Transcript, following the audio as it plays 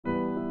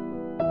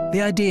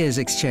The Ideas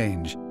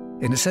Exchange,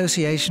 in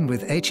association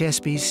with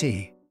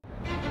HSBC.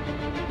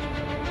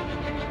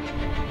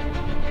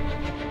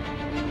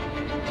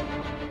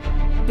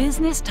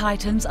 Business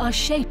titans are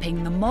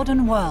shaping the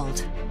modern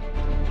world.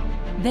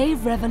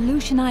 They've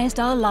revolutionized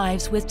our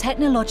lives with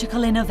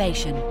technological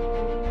innovation.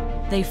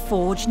 They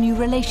forge new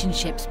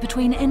relationships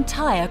between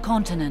entire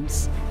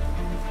continents.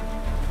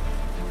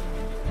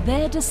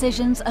 Their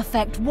decisions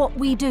affect what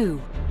we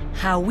do,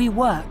 how we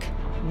work,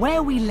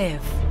 where we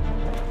live.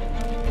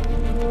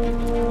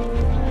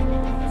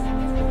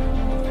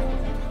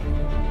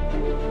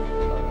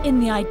 In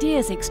the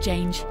Ideas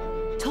Exchange,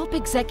 top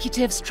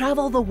executives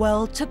travel the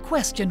world to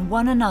question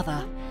one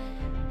another.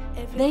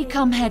 They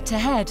come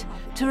head-to-head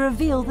to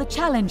reveal the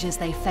challenges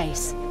they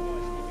face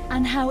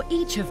and how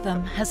each of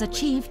them has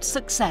achieved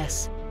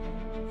success.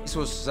 This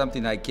was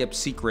something I kept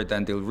secret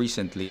until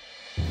recently.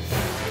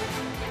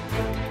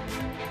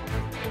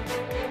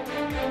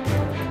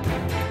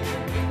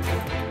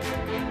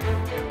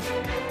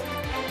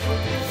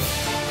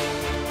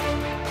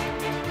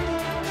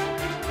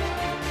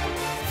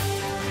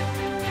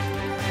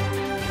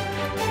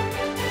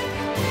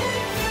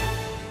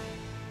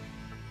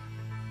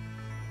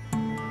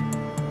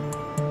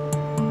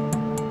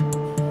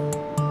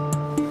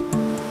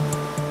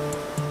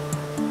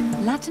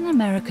 Latin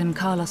American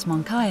Carlos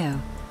Moncayo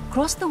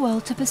crossed the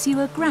world to pursue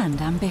a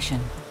grand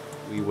ambition.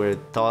 We were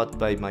taught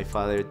by my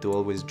father to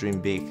always dream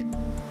big.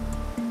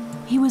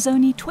 He was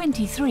only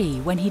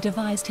 23 when he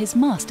devised his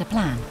master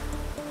plan.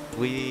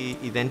 We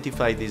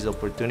identified this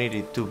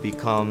opportunity to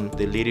become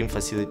the leading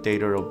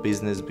facilitator of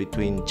business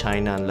between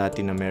China and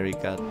Latin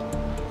America.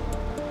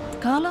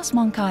 Carlos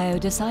Moncayo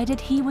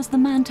decided he was the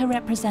man to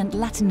represent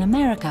Latin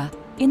America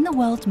in the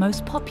world's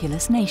most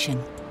populous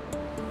nation.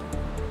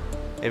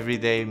 Every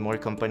day, more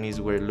companies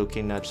were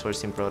looking at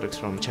sourcing products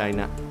from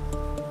China.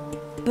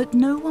 But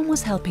no one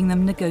was helping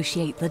them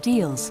negotiate the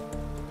deals,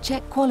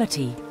 check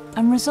quality,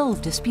 and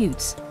resolve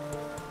disputes.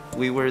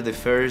 We were the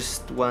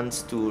first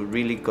ones to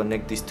really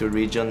connect these two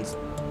regions.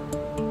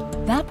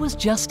 That was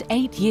just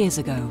 8 years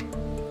ago.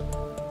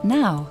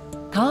 Now,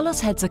 Carlos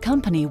heads a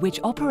company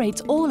which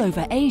operates all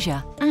over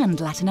Asia and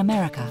Latin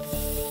America.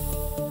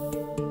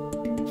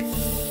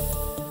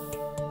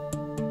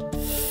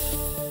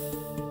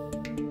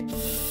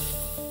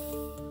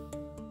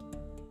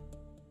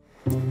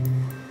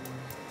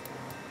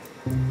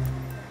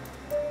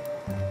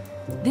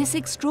 This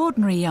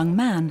extraordinary young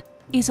man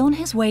is on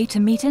his way to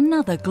meet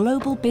another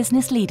global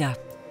business leader.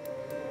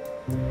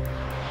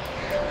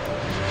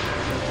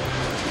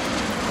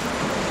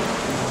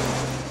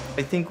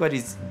 I think what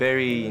is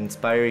very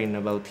inspiring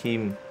about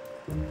him,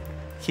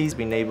 he's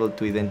been able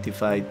to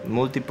identify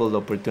multiple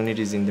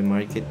opportunities in the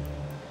market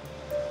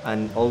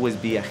and always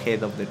be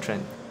ahead of the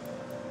trend.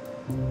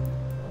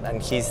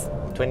 And he's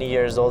 20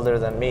 years older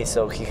than me,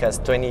 so he has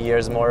 20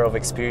 years more of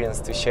experience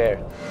to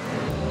share.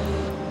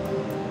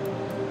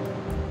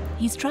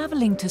 He's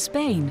traveling to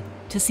Spain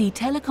to see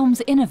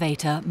telecoms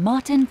innovator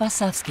Martin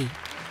Varsavsky.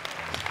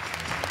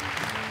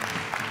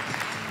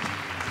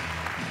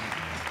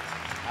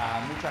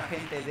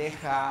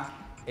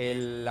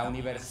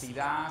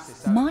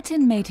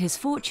 Martin made his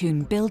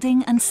fortune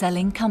building and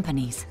selling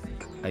companies.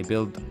 I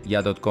built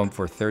Ya.com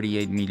for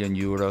 38 million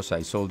euros.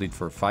 I sold it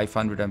for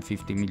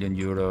 550 million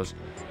euros.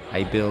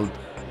 I built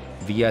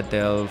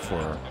Viatel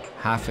for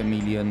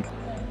 $500,000.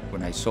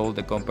 When I sold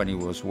the company, it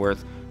was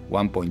worth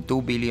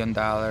 $1.2 billion.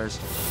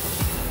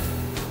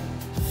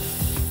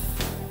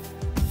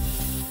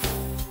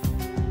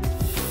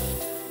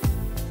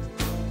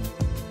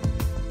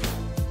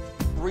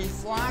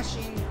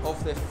 Reflashing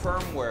of the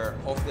firmware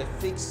of the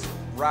fixed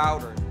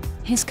router.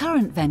 His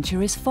current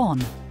venture is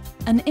FON,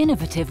 an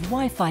innovative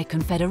Wi-Fi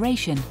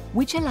confederation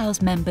which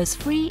allows members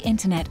free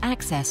internet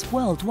access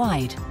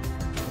worldwide.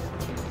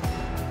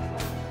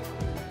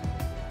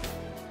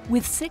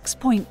 With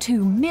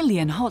 6.2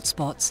 million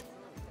hotspots,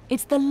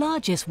 it's the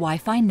largest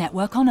Wi-Fi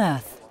network on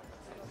Earth.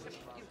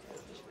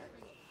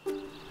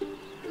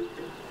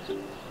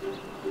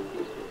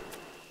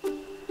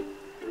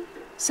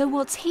 So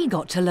what's he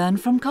got to learn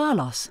from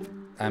Carlos?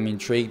 I'm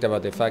intrigued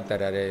about the fact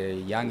that at a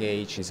young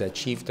age he's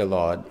achieved a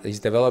lot. He's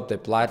developed a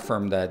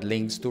platform that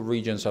links two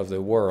regions of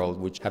the world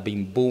which have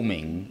been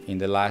booming in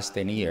the last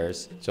 10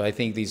 years. So I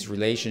think this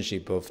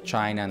relationship of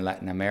China and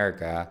Latin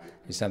America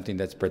is something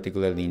that's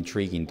particularly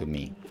intriguing to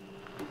me.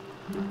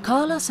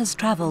 Carlos has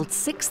traveled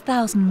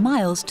 6,000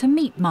 miles to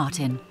meet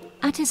Martin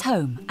at his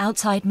home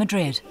outside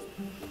Madrid.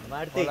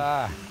 Martin.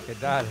 Hola, ¿qué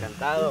tal?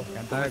 Encantado.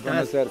 Encantado de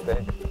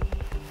conocerte.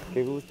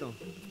 Qué gusto.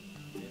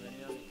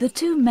 The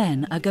two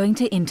men are going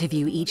to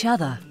interview each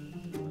other.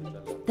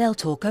 They'll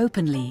talk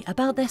openly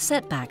about their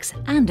setbacks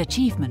and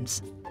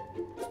achievements.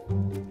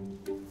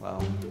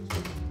 Wow.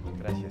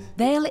 Gracias.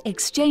 They'll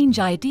exchange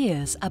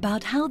ideas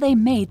about how they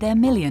made their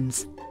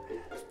millions.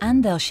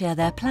 And they'll share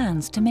their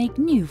plans to make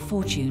new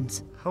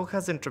fortunes. How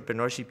has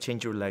entrepreneurship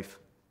changed your life?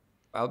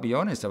 I'll be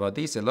honest about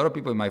this. A lot of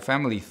people in my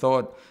family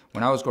thought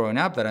when I was growing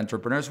up that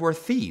entrepreneurs were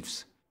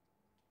thieves.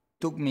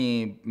 It took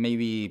me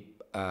maybe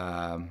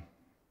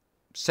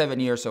 7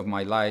 years of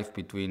my life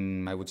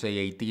between, I would say,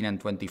 18 and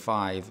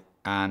 25,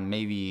 and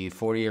maybe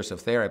 4 years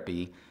of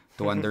therapy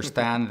to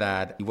understand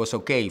that it was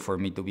okay for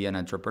me to be an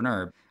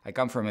entrepreneur. I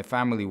come from a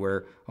family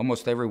where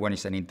almost everyone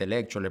is an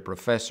intellectual, a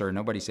professor,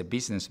 nobody's a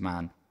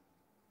businessman.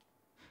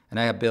 And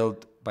I have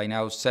built by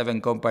now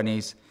 7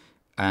 companies,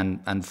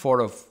 and four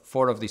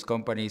of these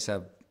companies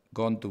have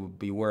gone to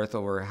be worth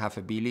over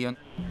 $500 million.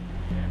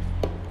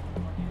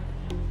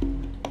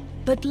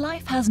 But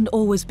life hasn't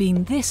always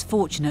been this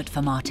fortunate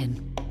for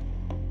Martin.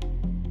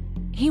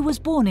 He was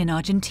born in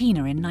Argentina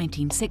in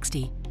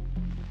 1960.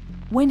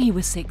 When he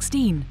was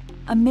 16,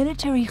 a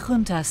military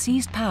junta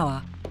seized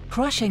power,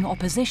 crushing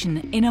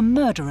opposition in a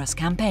murderous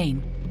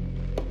campaign.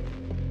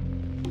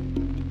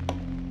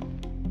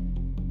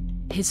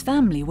 His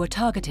family were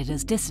targeted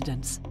as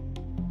dissidents.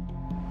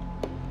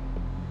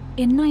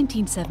 In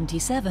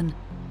 1977,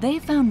 they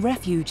found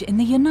refuge in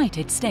the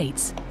United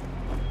States.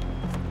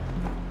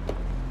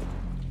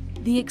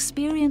 The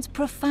experience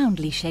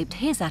profoundly shaped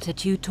his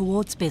attitude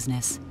towards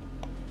business.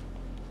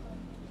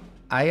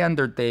 I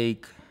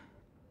undertake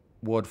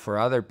what for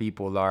other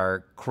people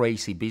are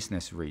crazy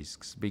business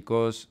risks,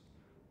 because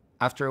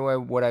after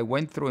what I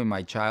went through in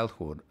my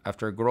childhood,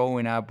 after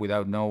growing up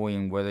without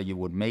knowing whether you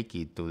would make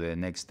it to the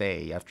next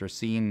day, after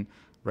seeing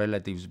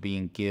relatives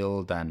being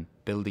killed and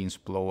buildings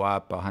blow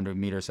up 100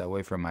 meters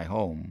away from my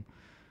home,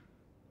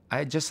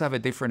 I just have a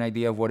different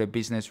idea of what a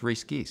business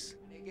risk is.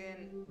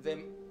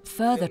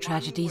 Further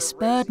tragedy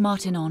spurred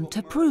Martin on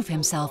to prove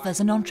himself as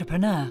an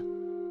entrepreneur.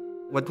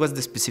 What was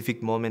the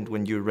specific moment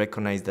when you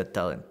recognized that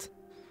talent?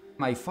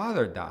 My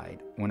father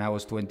died when I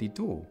was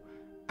 22,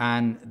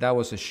 and that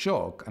was a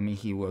shock. I mean,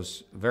 he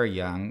was very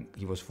young,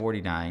 he was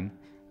 49,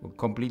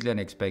 completely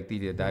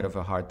unexpected. He died of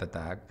a heart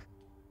attack.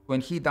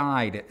 When he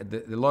died,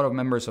 a lot of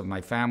members of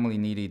my family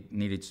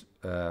needed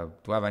to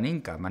have an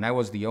income, and I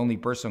was the only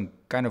person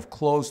kind of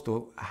close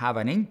to have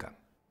an income.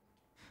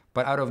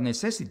 But out of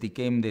necessity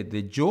came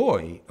the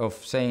joy of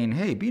saying,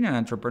 hey, being an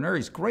entrepreneur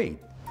is great.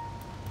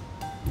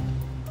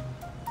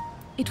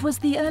 It was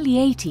the early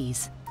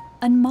 80s,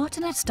 and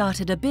Martin had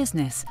started a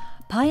business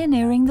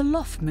pioneering the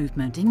loft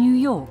movement in New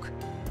York,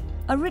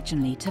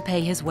 originally to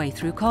pay his way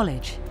through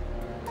college.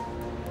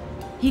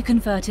 He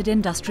converted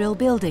industrial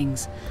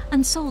buildings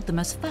and sold them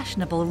as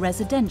fashionable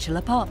residential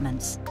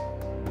apartments.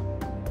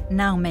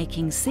 Now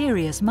making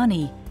serious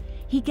money,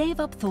 he gave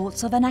up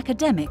thoughts of an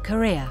academic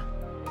career.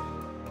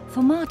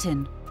 For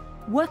Martin,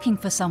 working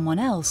for someone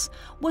else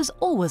was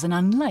always an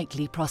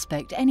unlikely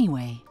prospect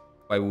anyway.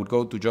 I would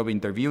go to job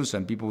interviews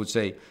and people would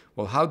say,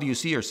 well, how do you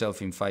see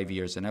yourself in 5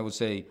 years? And I would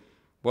say,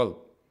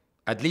 well,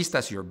 at least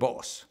as your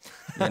boss,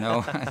 you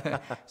know?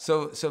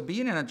 So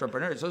being an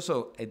entrepreneur is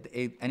also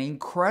an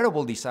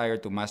incredible desire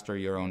to master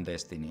your own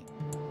destiny.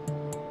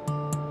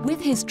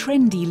 With his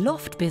trendy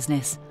loft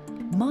business,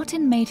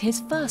 Martin made his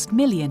first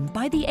million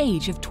by the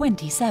age of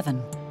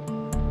 27.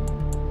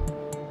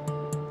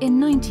 In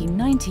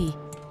 1990,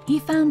 he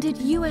founded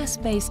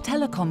US-based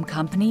telecom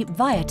company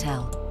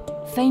Viatel,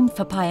 famed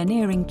for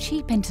pioneering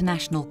cheap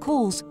international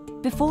calls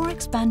before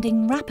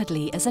expanding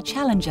rapidly as a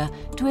challenger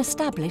to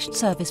established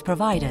service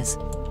providers.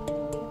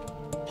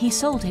 He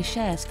sold his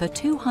shares for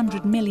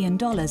 $200 million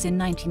in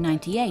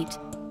 1998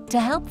 to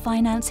help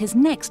finance his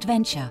next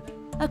venture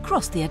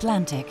across the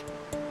Atlantic.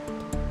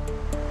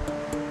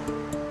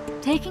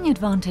 Taking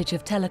advantage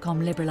of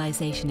telecom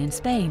liberalization in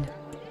Spain,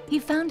 he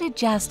founded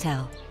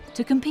Jazztel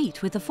to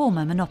compete with the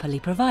former monopoly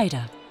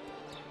provider.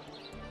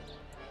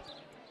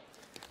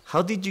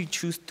 How did you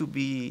choose to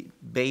be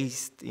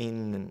based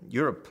in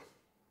Europe?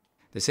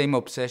 The same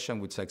obsession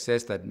with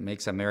success that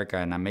makes America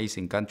an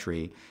amazing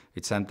country,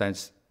 it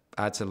sometimes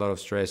adds a lot of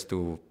stress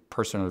to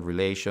personal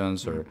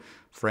relations or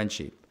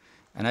friendship.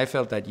 And I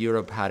felt that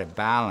Europe had a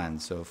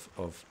balance of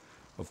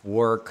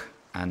work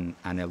and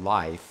a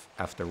life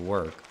after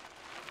work.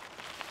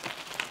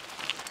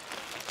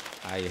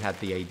 I had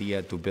the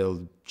idea to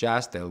build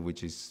Jazztel,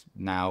 which is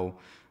now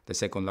the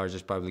second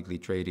largest publicly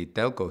traded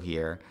telco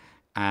here,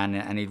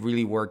 and it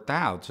really worked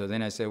out. So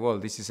then I said, well,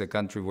 this is a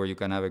country where you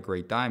can have a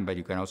great time, but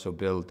you can also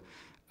build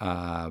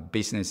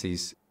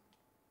businesses.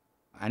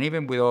 And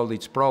even with all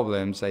its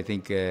problems, I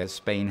think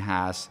Spain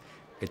has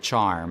a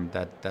charm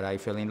that I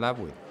fell in love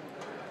with.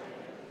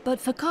 But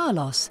for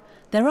Carlos,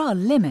 there are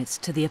limits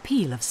to the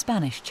appeal of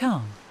Spanish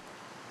charm.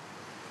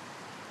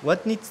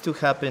 What needs to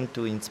happen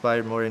to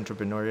inspire more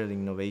entrepreneurial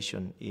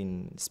innovation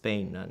in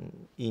Spain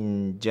and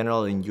in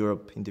general in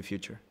Europe in the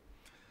future?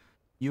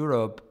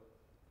 Europe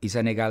is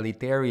an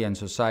egalitarian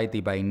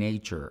society by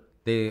nature.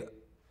 The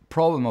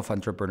problem of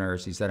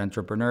entrepreneurs is that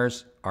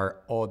entrepreneurs are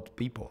odd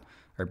people,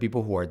 are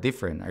people who are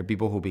different, are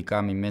people who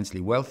become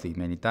immensely wealthy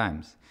many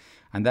times.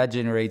 And that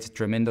generates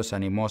tremendous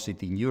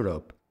animosity in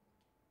Europe.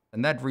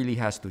 And that really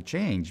has to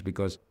change,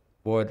 because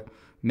what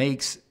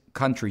makes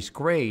countries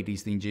great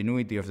is the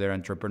ingenuity of their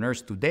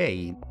entrepreneurs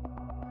today.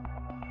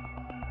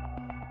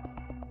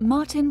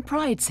 Martin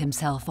prides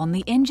himself on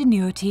the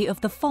ingenuity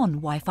of the FON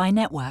Wi-Fi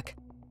network,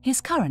 his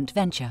current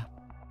venture.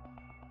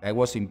 I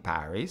was in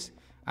Paris,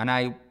 and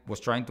I was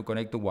trying to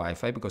connect to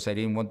Wi-Fi because I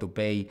didn't want to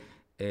pay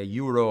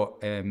euro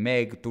a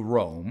meg to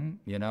roam,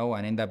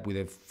 and end up with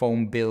a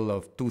phone bill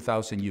of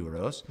 2,000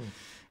 euros.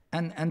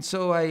 And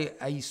so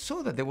I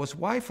saw that there was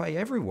Wi-Fi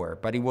everywhere,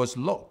 but it was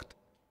locked.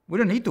 We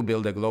don't need to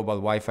build a global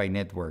Wi-Fi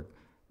network.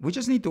 We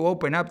just need to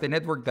open up the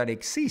network that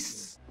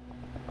exists.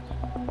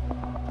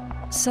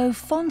 So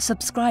FON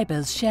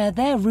subscribers share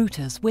their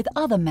routers with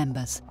other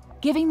members,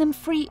 giving them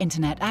free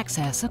internet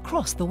access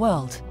across the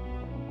world.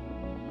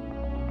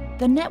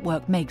 The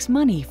network makes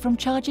money from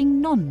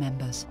charging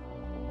non-members.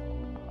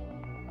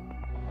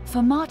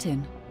 For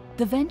Martin,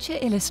 the venture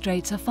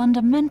illustrates a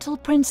fundamental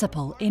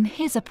principle in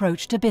his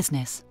approach to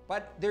business.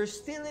 But there's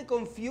still a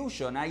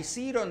confusion. I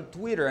see it on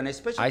Twitter, and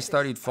especially... I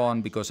started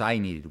FON because I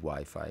needed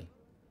Wi-Fi.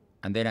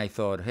 And then I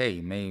thought,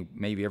 hey,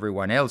 maybe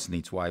everyone else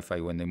needs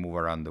Wi-Fi when they move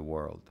around the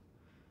world.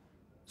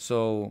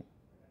 So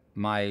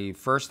my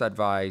first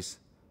advice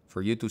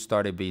for you to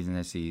start a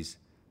business is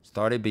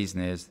start a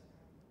business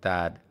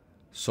that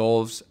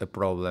solves a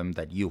problem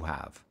that you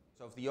have.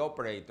 The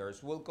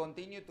operators will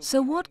continue to...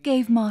 So what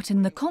gave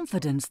Martin the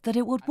confidence that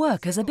it would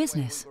work as a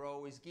business?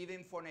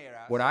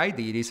 What I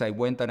did is I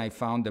went and I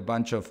found a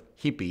bunch of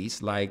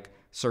hippies like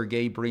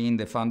Sergey Brin,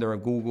 the founder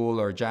of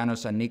Google, or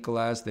Janos and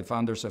Nicholas, the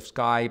founders of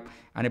Skype,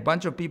 and a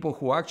bunch of people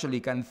who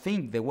actually can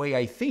think the way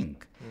I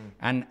think.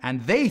 And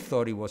they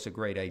thought it was a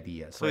great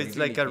idea. So it's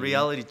like a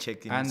reality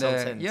check in some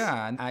sense.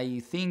 Yeah, and I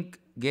think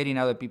getting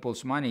other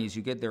people's money is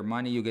you get their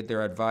money, you get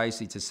their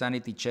advice. It's a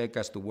sanity check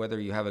as to whether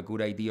you have a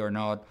good idea or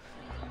not.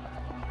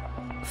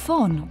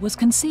 FON was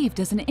conceived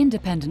as an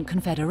independent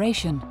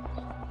confederation,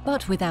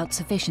 but without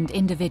sufficient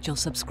individual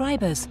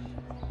subscribers,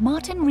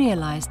 Martin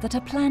realized that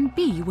a plan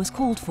B was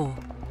called for.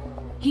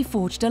 He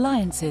forged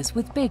alliances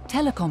with big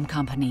telecom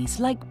companies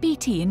like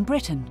BT in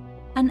Britain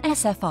and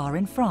SFR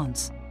in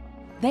France.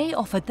 They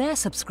offered their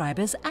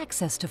subscribers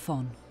access to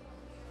FON.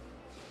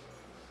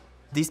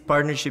 This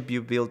partnership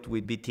you built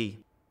with BT,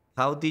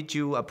 how did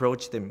you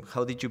approach them?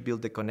 How did you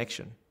build the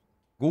connection?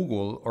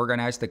 Google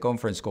organized a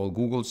conference called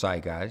Google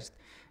Zeitgeist,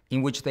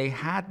 in which they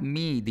had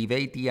me,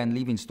 Diveti and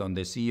Livingstone,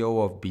 the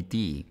CEO of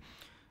BT,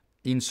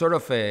 in sort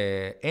of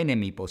an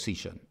enemy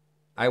position.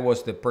 I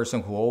was the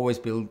person who always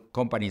built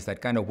companies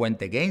that kind of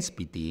went against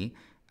BT,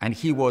 and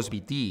he was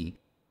BT.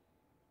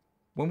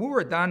 When we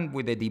were done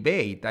with the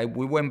debate,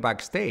 we went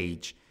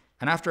backstage,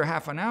 and after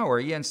half an hour,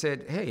 Ian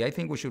said, hey, I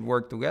think we should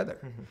work together.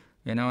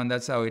 And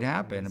that's how it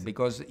happened,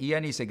 because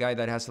Ian is a guy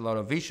that has a lot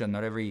of vision.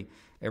 Not every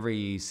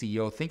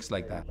CEO thinks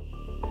like that.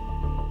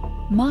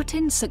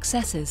 Martin's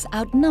successes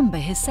outnumber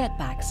his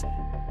setbacks,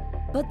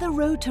 but the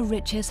road to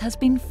riches has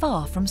been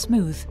far from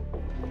smooth.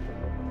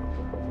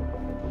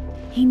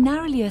 He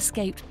narrowly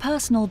escaped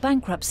personal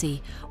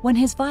bankruptcy when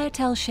his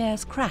Viatel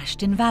shares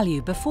crashed in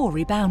value before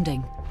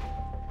rebounding.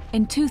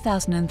 In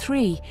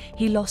 2003,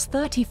 he lost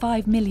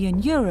 35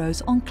 million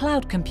euros on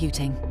cloud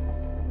computing.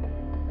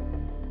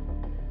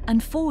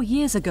 And 4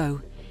 years ago,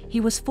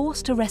 he was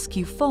forced to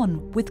rescue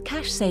FON with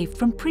cash saved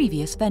from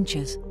previous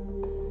ventures.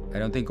 I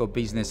don't think of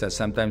business as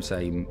sometimes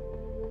I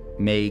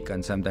make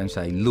and sometimes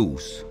I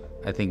lose.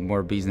 I think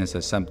more business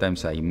as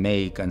sometimes I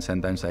make and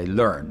sometimes I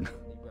learn.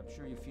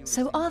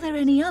 So are there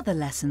any other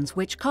lessons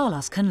which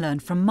Carlos can learn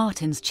from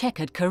Martin's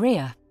checkered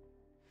career?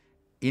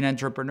 In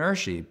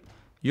entrepreneurship,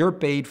 you're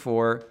paid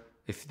for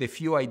the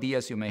few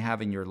ideas you may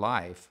have in your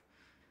life.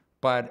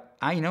 But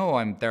I know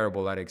I'm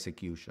terrible at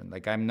execution.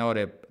 Like, I'm not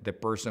the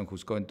person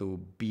who's going to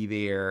be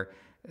there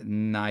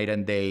night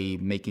and day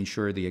making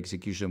sure the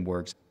execution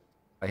works.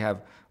 I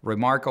have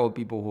remarkable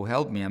people who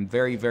help me. I'm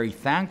very, very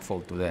thankful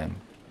to them.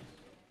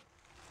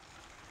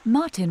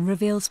 Martin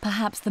reveals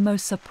perhaps the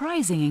most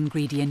surprising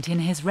ingredient in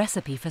his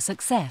recipe for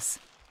success.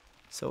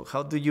 So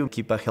how do you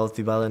keep a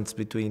healthy balance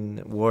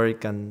between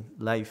work and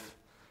life?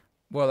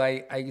 Well,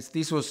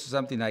 this was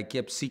something I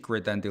kept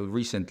secret until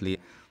recently.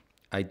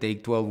 I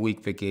take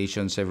 12-week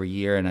vacations every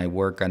year and I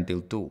work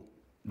until 2,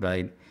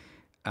 right?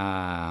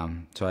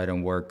 So I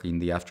don't work in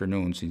the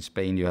afternoons. In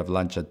Spain, you have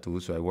lunch at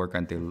 2, so I work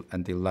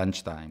until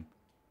lunchtime.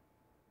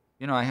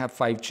 I have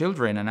 5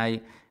 children, and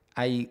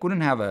I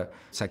couldn't have a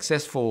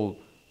successful,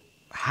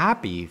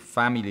 happy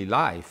family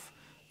life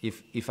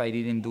if I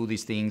didn't do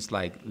these things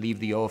like leave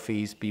the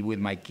office, be with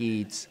my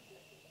kids.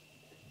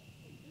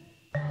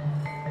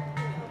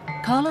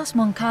 Carlos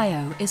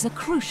Moncayo is a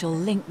crucial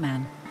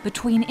linkman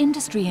between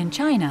industry in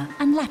China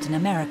and Latin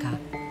America.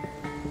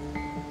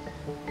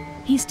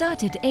 He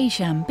started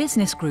Asiam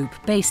Business Group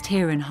based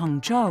here in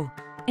Hangzhou,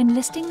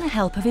 enlisting the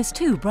help of his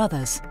 2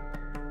 brothers.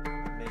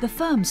 The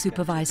firm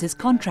supervises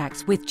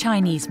contracts with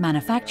Chinese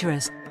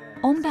manufacturers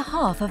on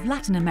behalf of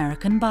Latin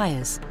American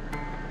buyers.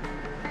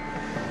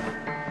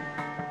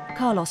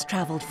 Carlos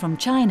traveled from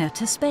China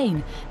to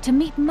Spain to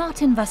meet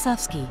Martin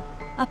Varsavsky,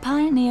 a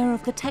pioneer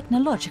of the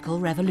technological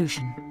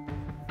revolution.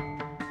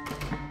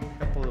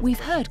 We've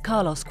heard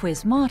Carlos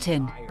quiz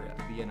Martin.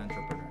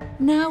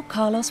 Now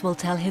Carlos will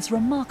tell his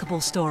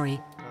remarkable story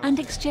and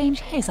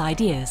exchange his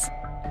ideas.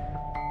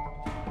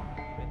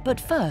 But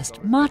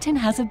first, Martin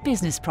has a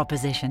business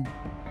proposition.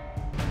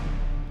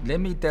 Let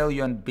me tell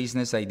you a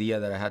business idea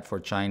that I had for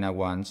China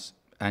once.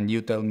 and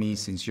you tell me,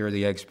 since you're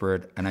the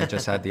expert and I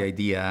just had the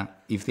idea,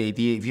 if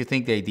you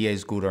think the idea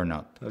is good or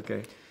not.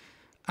 Okay.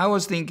 I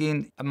was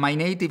thinking, my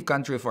native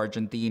country of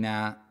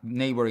Argentina,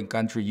 neighboring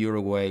country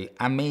Uruguay,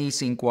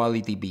 amazing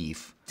quality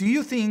beef. Do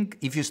you think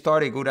if you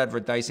start a good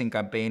advertising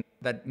campaign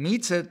that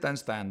meets certain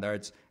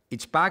standards,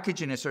 it's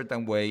packaged in a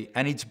certain way,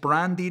 and it's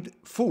branded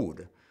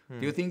food,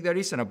 do you think there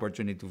is an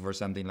opportunity for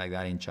something like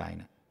that in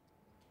China?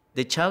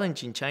 The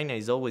challenge in China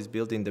is always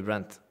building the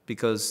brand,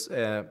 because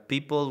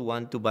people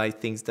want to buy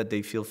things that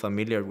they feel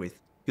familiar with.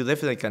 You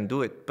definitely can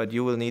do it, but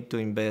you will need to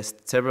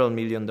invest several $1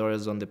 million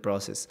on the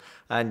process,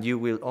 and you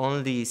will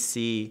only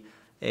see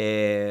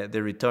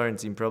the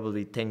returns in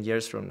probably 10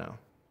 years from now.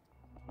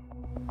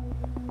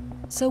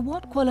 So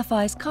what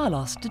qualifies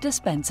Carlos to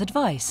dispense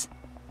advice?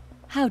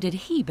 How did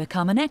he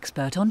become an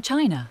expert on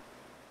China?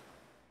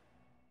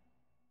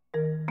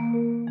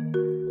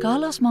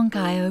 Carlos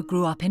Moncayo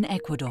grew up in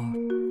Ecuador.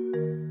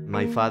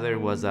 My father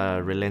was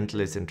a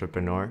relentless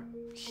entrepreneur.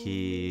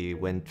 He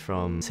went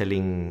from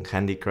selling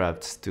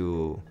handicrafts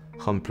to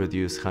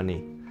home-produced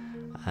honey.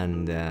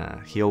 And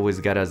he always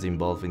got us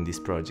involved in these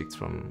projects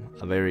from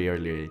a very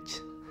early age.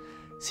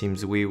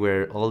 Since we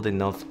were old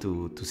enough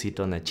to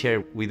sit on a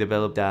chair, we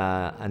developed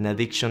an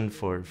addiction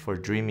for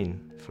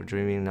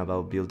dreaming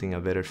about building a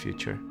better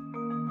future.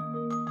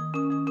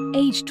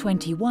 Aged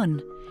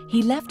 21,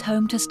 he left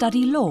home to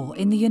study law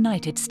in the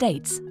United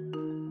States.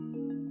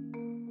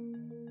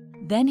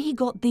 Then he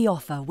got the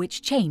offer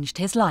which changed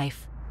his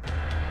life.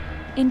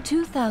 In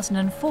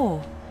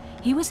 2004,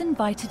 he was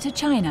invited to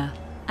China,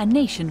 a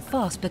nation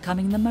fast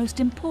becoming the most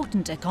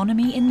important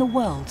economy in the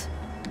world.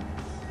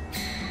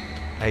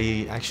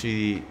 I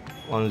actually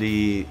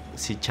only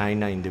see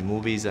China in the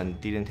movies and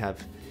didn't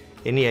have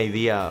any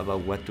idea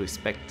about what to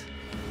expect.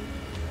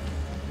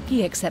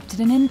 He accepted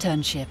an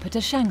internship at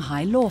a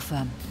Shanghai law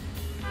firm.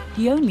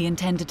 He only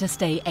intended to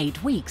stay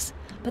 8 weeks,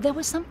 but there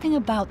was something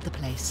about the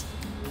place.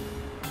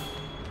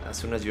 As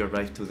soon as you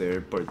arrive to the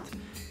airport,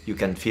 you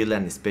can feel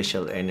a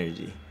special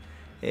energy.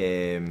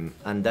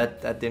 And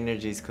that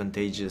energy is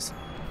contagious.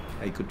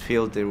 I could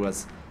feel there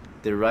was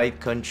the right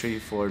country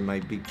for my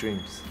big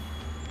dreams.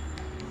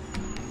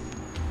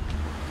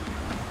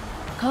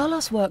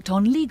 Carlos worked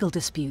on legal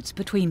disputes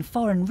between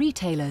foreign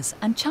retailers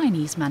and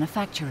Chinese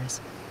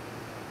manufacturers.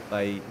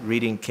 By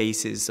reading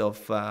cases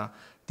of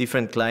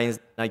different clients,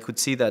 I could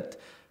see that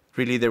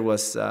really there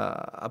was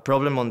a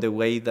problem on the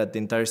way that the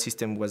entire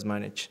system was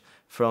managed.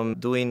 From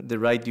doing the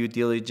right due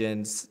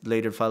diligence,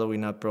 later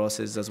following up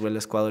process, as well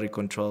as quality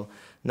control,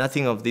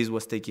 nothing of this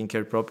was taken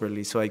care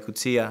properly. So I could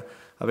see a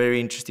very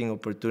interesting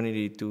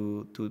opportunity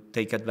to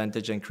take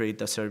advantage and create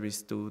a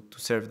service to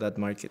serve that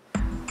market.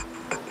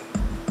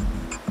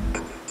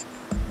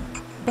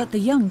 But the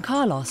young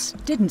Carlos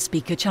didn't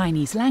speak a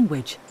Chinese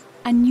language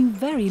and knew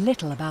very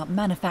little about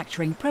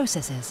manufacturing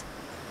processes.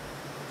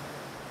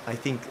 I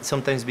think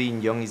sometimes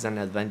being young is an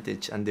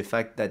advantage, and the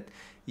fact that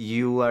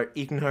you are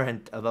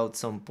ignorant about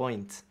some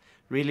points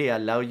really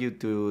allow you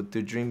to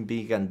dream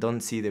big and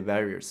don't see the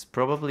barriers.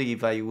 Probably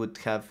if I would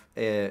have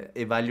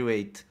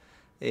evaluate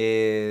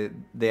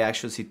the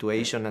actual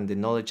situation and the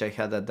knowledge I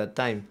had at that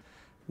time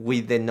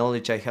with the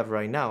knowledge I have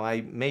right now,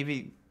 I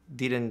maybe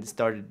didn't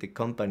start the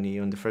company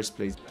in the first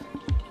place.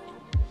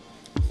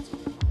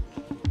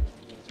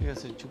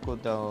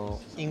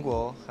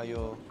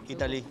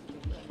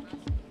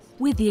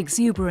 With the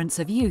exuberance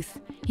of youth,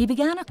 he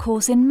began a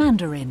course in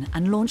Mandarin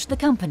and launched the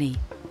company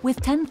with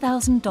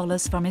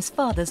 $10,000 from his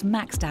father's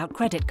maxed-out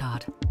credit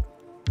card.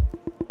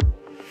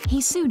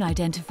 He soon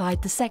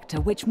identified the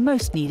sector which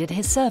most needed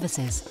his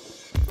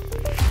services: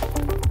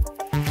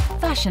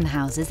 fashion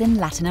houses in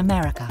Latin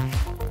America.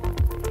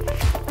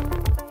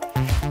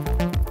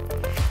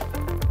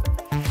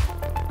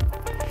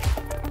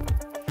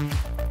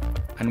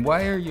 And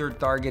why are your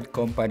target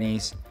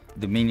companies,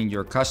 meaning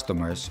your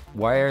customers,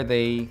 why are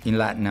they in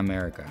Latin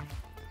America?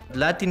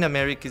 Latin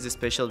America is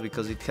special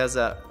because it has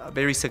a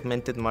very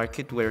segmented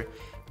market where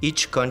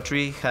each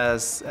country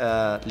has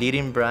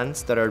leading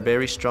brands that are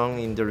very strong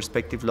in their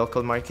respective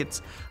local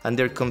markets, and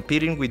they're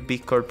competing with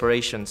big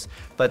corporations,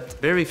 but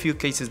very few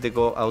cases they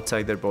go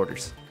outside their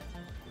borders.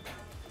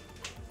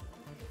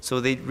 So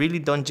they really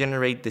don't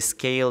generate the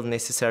scale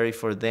necessary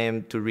for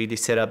them to really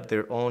set up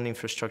their own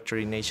infrastructure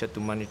in Asia to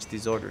manage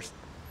these orders.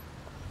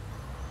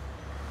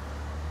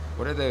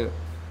 What are the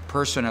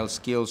personal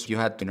skills you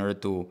had in order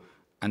to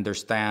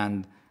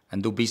understand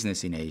and do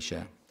business in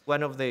Asia?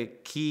 One of the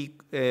key,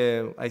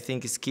 I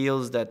think,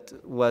 skills that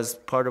was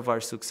part of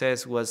our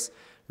success was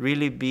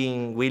really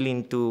being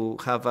willing to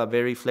have a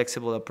very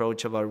flexible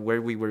approach about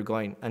where we were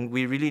going. And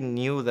we really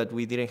knew that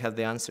we didn't have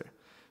the answer,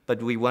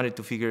 but we wanted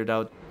to figure it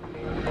out.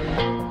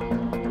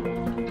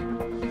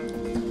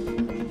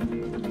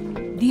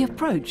 The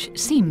approach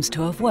seems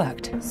to have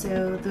worked.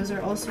 So those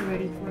are also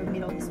ready for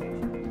Middle East.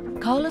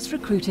 Carlos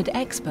recruited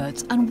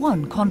experts and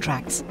won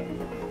contracts.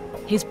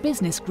 His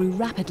business grew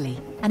rapidly,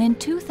 and in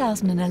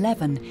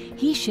 2011,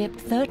 he shipped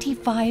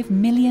 $35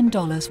 million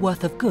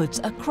worth of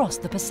goods across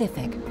the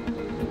Pacific.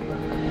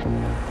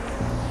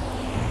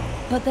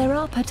 But there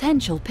are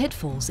potential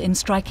pitfalls in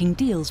striking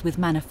deals with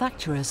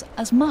manufacturers,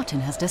 as Martin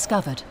has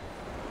discovered.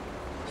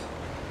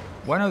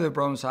 One of the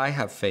problems I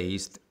have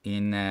faced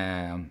in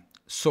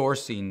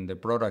sourcing the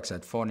products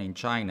at phone in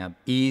China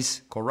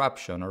is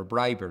corruption or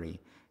bribery.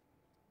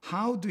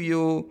 How do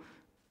you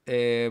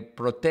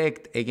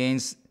protect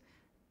against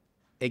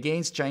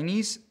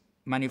Chinese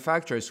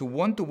manufacturers who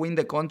want to win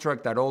the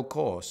contract at all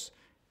costs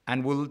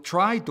and will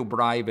try to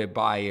bribe a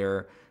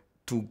buyer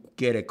to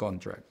get a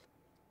contract?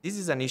 This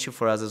is an issue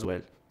for us as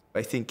well.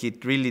 I think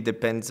it really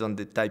depends on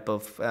the type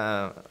of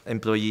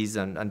employees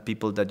and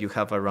people that you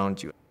have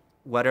around you.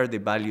 What are the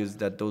values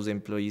that those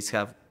employees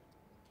have?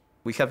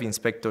 We have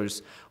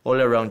inspectors all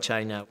around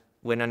China.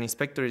 When an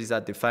inspector is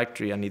at the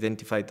factory and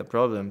identifies the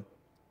problem,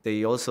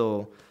 they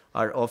also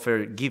are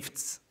offered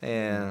gifts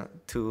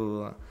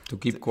to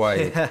keep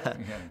quiet. Yeah.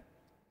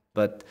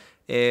 But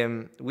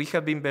we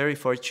have been very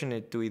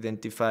fortunate to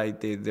identify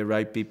the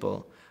right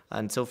people.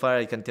 And so far,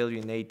 I can tell you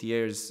in 8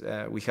 years,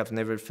 we have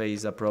never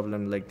faced a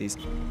problem like this.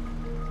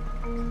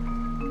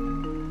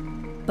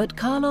 But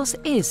Carlos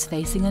is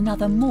facing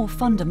another more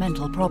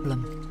fundamental problem.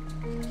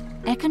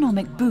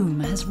 Economic boom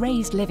has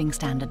raised living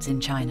standards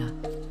in China.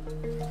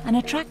 An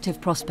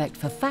attractive prospect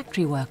for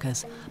factory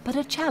workers, but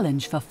a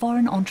challenge for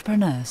foreign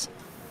entrepreneurs.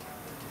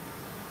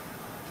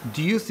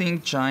 Do you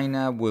think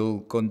China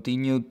will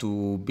continue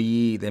to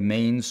be the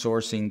main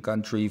sourcing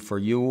country for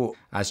you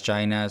as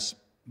China's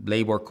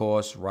labor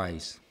costs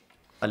rise?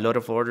 A lot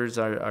of orders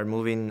are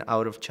moving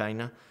out of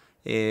China.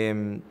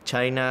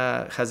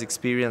 China has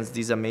experienced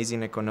this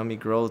amazing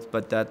economic growth,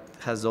 but that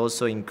has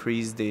also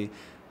increased the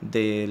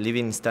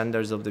living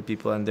standards of the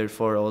people and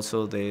therefore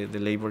also the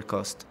labor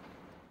cost.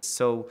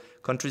 So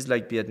countries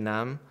like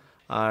Vietnam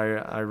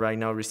are right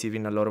now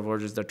receiving a lot of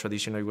orders that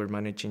traditionally were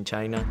managed in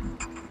China.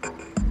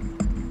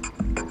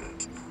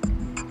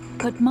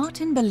 But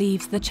Martin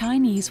believes the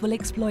Chinese will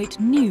exploit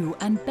new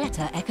and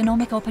better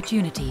economic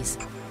opportunities.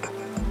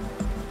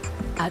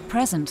 At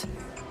present,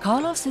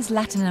 Carlos's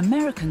Latin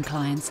American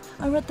clients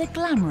are at the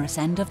glamorous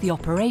end of the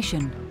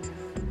operation,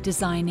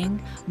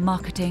 designing,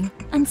 marketing,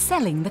 and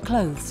selling the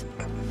clothes.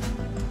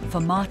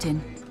 For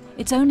Martin,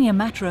 it's only a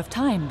matter of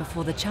time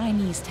before the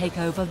Chinese take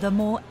over the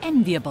more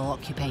enviable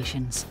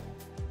occupations.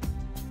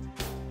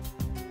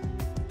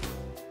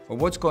 But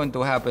what's going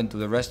to happen to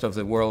the rest of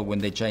the world when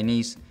the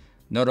Chinese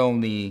not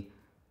only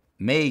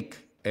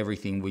make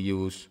everything we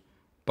use,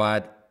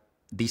 but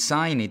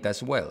design it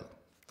as well?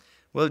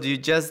 Well, you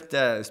just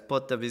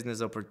spot a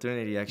business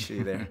opportunity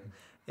actually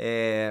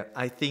there.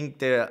 I think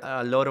there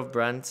are a lot of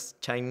brands,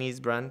 Chinese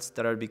brands,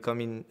 that are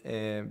becoming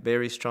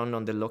very strong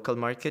on the local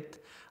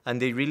market,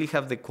 and they really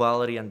have the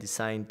quality and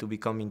design to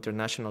become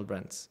international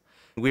brands.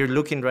 We're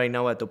looking right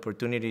now at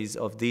opportunities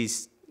of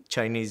these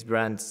Chinese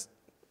brands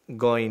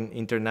going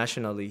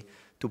internationally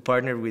to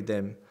partner with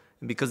them,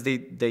 because they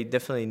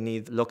definitely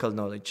need local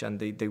knowledge and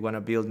they want to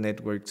build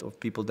networks of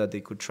people that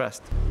they could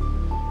trust.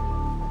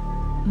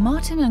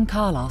 Martin and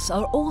Carlos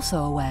are also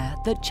aware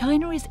that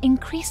China is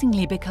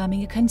increasingly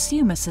becoming a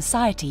consumer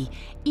society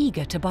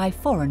eager to buy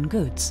foreign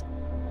goods.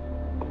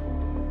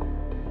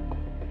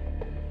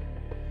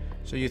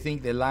 So you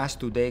think the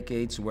last 2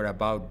 decades were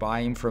about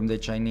buying from the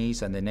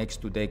Chinese and the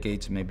next 2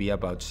 decades may be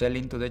about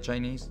selling to the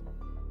Chinese?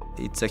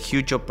 It's a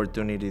huge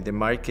opportunity. The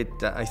market,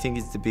 I think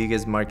it's the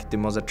biggest market, the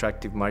most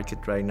attractive market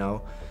right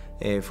now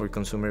for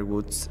consumer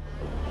goods.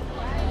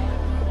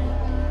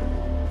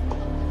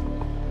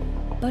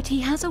 But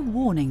he has a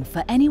warning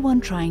for anyone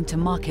trying to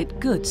market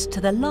goods to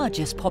the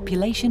largest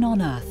population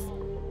on Earth.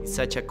 It's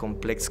such a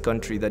complex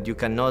country that you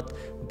cannot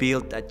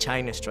build a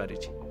China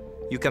strategy.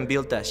 You can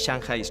build a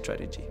Shanghai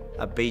strategy,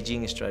 a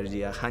Beijing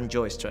strategy, a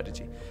Hangzhou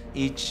strategy.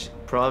 Each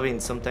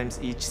province, sometimes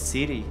each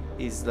city,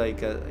 is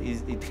like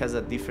it has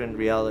a different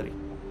reality.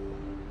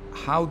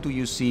 How do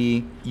you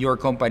see your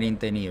company in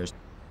 10 years?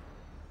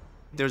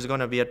 There's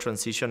going to be a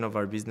transition of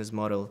our business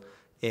model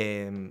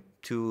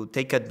to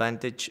take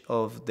advantage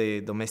of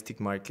the domestic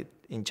market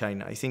in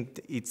China. I think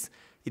it's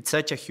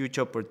such a huge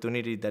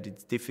opportunity that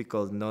it's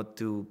difficult not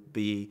to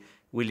be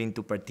willing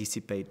to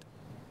participate.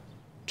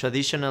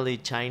 Traditionally,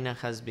 China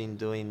has been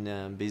doing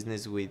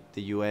business with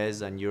the US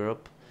and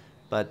Europe,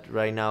 but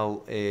right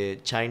now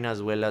China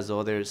as well as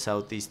other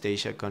Southeast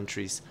Asia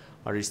countries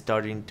are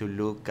starting to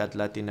look at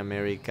Latin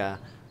America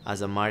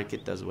as a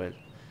market as well.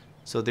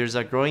 So there's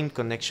a growing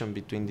connection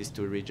between these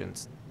two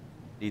regions.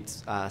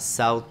 It's a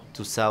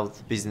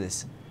south-to-south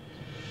business.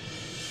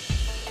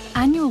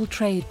 Annual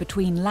trade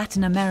between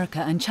Latin America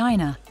and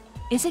China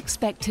is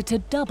expected to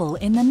double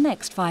in the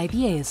next 5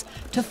 years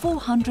to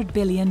 $400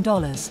 billion,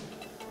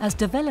 as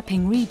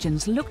developing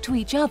regions look to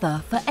each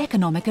other for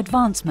economic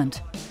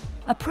advancement,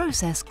 a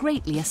process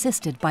greatly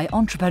assisted by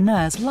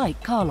entrepreneurs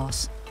like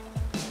Carlos.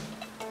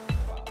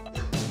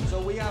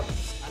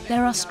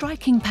 There are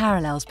striking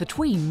parallels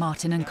between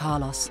Martin and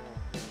Carlos.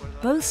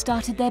 Both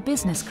started their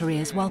business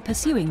careers while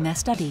pursuing their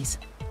studies.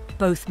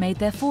 Both made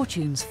their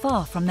fortunes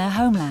far from their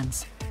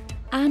homelands.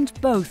 And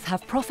both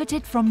have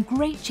profited from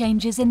great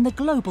changes in the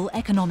global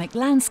economic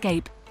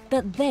landscape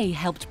that they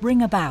helped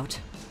bring about.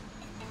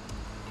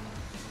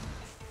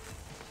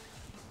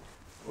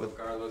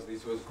 Carlos.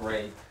 This was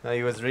great. No,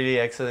 it was really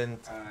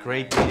excellent.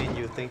 Great meeting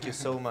you. Thank you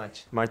so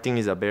much. Martin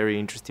is a very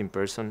interesting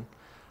person.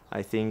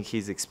 I think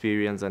his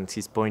experience and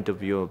his point of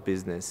view of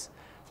business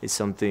is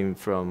something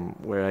from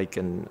where I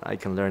can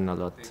learn a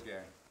lot. Take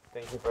care.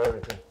 Thank you for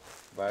everything.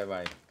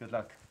 Bye-bye. Good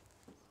luck.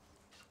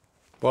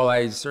 Well,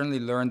 I certainly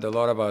learned a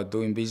lot about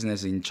doing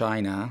business in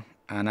China,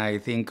 and I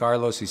think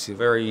Carlos is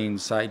very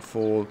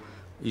insightful,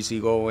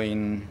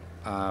 easygoing.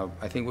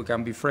 I think we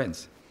can be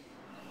friends.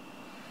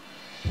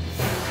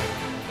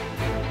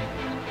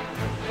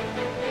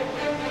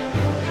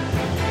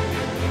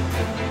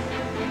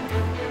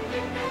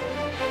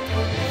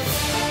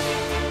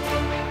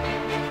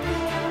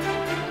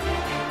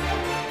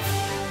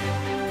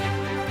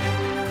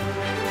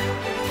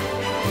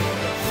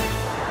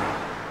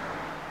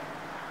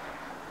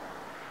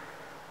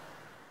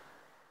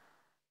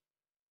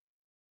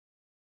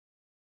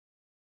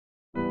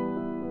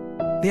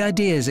 The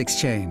Ideas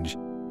Exchange,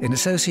 in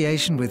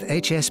association with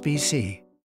HSBC.